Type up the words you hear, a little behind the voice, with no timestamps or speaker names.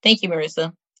Thank you,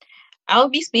 Marissa. I will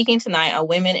be speaking tonight on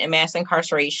women and mass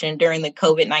incarceration during the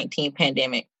COVID-19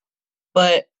 pandemic.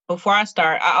 But before I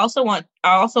start, I want to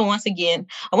also once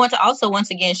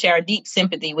again share our deep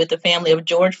sympathy with the family of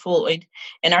George Floyd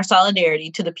and our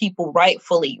solidarity to the people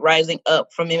rightfully rising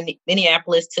up from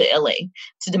Minneapolis to LA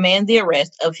to demand the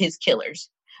arrest of his killers.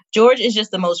 George is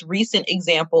just the most recent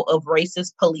example of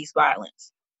racist police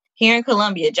violence. Here in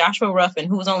Colombia, Joshua Ruffin,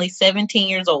 who was only 17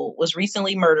 years old, was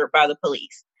recently murdered by the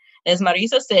police. As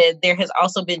Marisa said, there has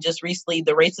also been just recently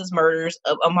the racist murders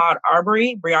of Ahmaud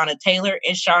Arbery, Breonna Taylor,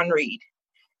 and Sean Reed.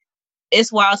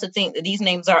 It's wild to think that these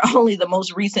names are only the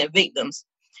most recent victims.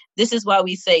 This is why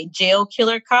we say jail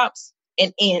killer cops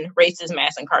and end racist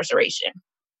mass incarceration.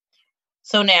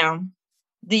 So now,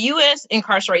 the U.S.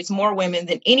 incarcerates more women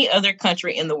than any other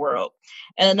country in the world,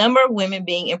 and the number of women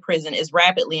being in prison is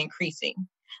rapidly increasing.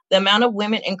 The amount of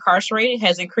women incarcerated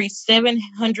has increased 700%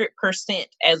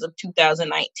 as of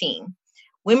 2019.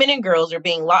 Women and girls are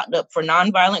being locked up for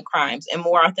nonviolent crimes, and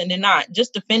more often than not,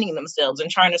 just defending themselves and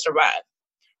trying to survive.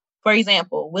 For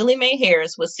example, Willie Mae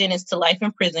Harris was sentenced to life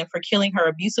in prison for killing her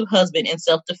abusive husband in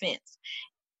self-defense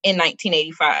in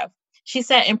 1985. She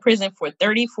sat in prison for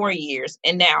 34 years,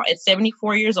 and now, at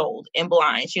 74 years old and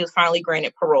blind, she was finally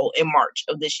granted parole in March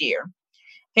of this year.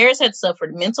 Harris had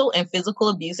suffered mental and physical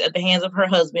abuse at the hands of her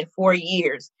husband for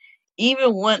years,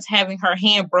 even once having her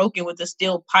hand broken with a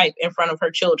steel pipe in front of her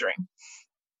children.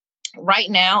 Right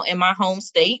now, in my home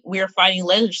state, we are fighting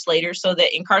legislators so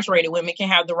that incarcerated women can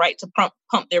have the right to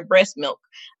pump their breast milk,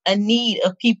 a need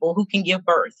of people who can give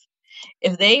birth.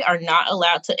 If they are not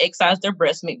allowed to excise their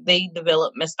breast milk, they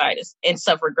develop mastitis and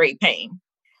suffer great pain.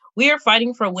 We are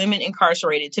fighting for women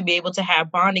incarcerated to be able to have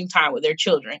bonding time with their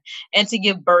children and to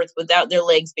give birth without their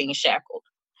legs being shackled.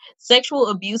 Sexual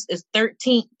abuse is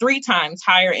 3 times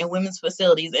higher in women's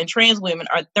facilities, and trans women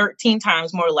are 13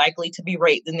 times more likely to be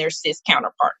raped than their cis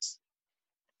counterparts.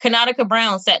 Kanatika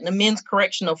Brown sat in a men's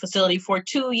correctional facility for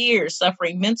 2 years,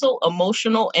 suffering mental,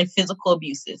 emotional, and physical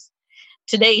abuses.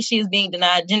 Today, she is being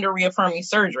denied gender-reaffirming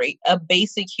surgery, a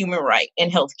basic human right in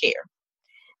healthcare.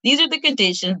 These are the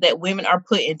conditions that women are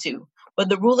put into, but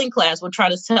the ruling class will try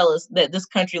to tell us that this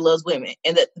country loves women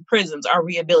and that the prisons are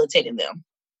rehabilitating them.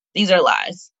 These are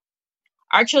lies.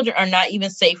 Our children are not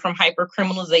even safe from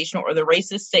hypercriminalization or the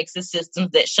racist, sexist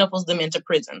systems that shuffles them into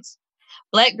prisons.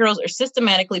 Black girls are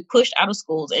systematically pushed out of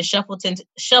schools and shuffled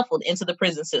into the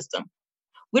prison system.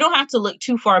 We don't have to look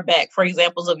too far back for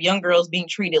examples of young girls being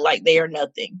treated like they are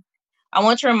nothing. I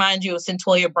want to remind you of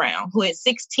Centoya Brown, who at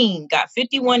 16 got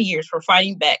 51 years for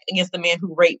fighting back against the man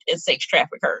who raped and sex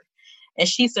trafficked her. And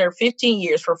she served 15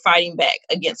 years for fighting back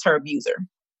against her abuser.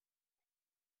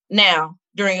 Now,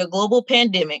 during a global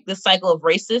pandemic, the cycle of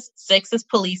racist, sexist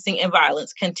policing and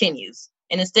violence continues.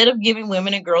 And instead of giving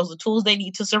women and girls the tools they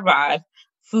need to survive,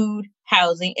 food,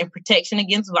 housing, and protection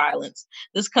against violence,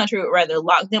 this country would rather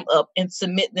lock them up and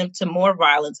submit them to more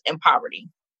violence and poverty.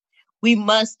 We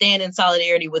must stand in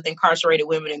solidarity with incarcerated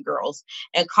women and girls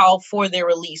and call for their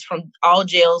release from all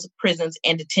jails, prisons,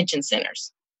 and detention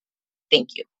centers. Thank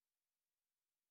you.